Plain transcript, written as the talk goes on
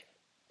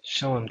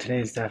Shalom,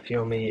 today's Daf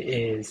Yomi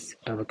is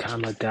Bava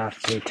Kamma Daf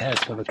Tes,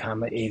 Bava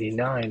Kamma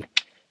 89.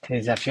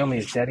 Today's Daf Yomi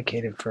is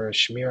dedicated for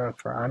Shmira,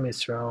 for Am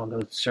Yisrael,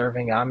 those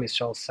serving Am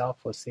Yisrael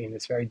selflessly in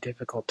these very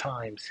difficult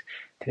times.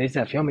 Today's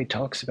Daf Yomi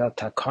talks about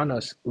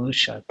Takanos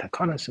Usha.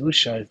 Takanos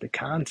Usha is the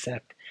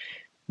concept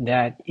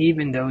that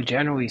even though,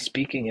 generally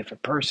speaking, if a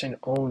person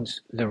owns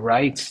the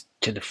rights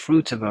to the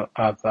fruits of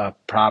a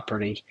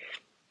property,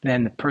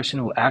 then the person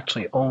who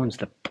actually owns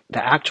the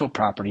actual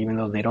property, even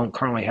though they don't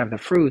currently have the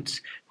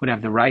fruits, would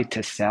have the right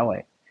to sell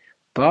it.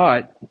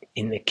 But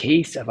in the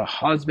case of a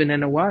husband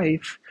and a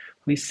wife,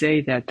 we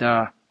say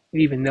that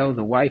even though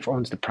the wife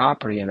owns the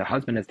property and the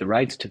husband has the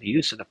rights to the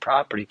use of the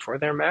property for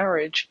their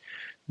marriage,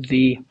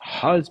 the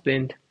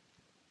husband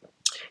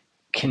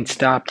can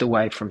stop the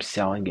wife from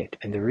selling it.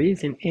 And the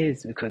reason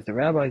is because the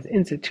rabbis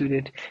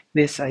instituted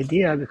this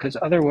idea, because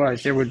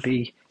otherwise there would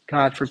be,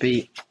 God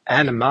forbid,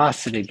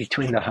 animosity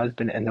between the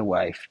husband and the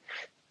wife.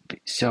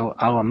 So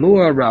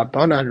Alamua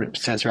Rabbanan,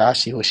 says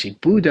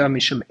Rashi, Buddha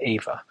Mishum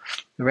Eva.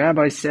 The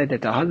rabbi said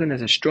that the husband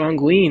has a strong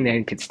lien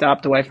and could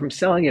stop the wife from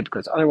selling it,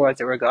 because otherwise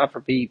there would, God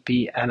forbid,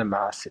 be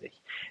animosity.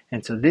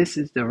 And so this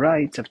is the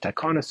rights of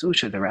Takanos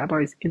Usha. The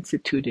rabbis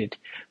instituted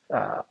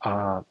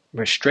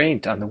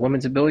restraint on the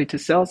woman's ability to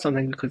sell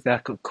something, because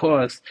that could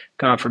cause,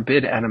 God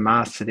forbid,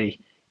 animosity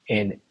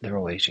in the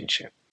relationship.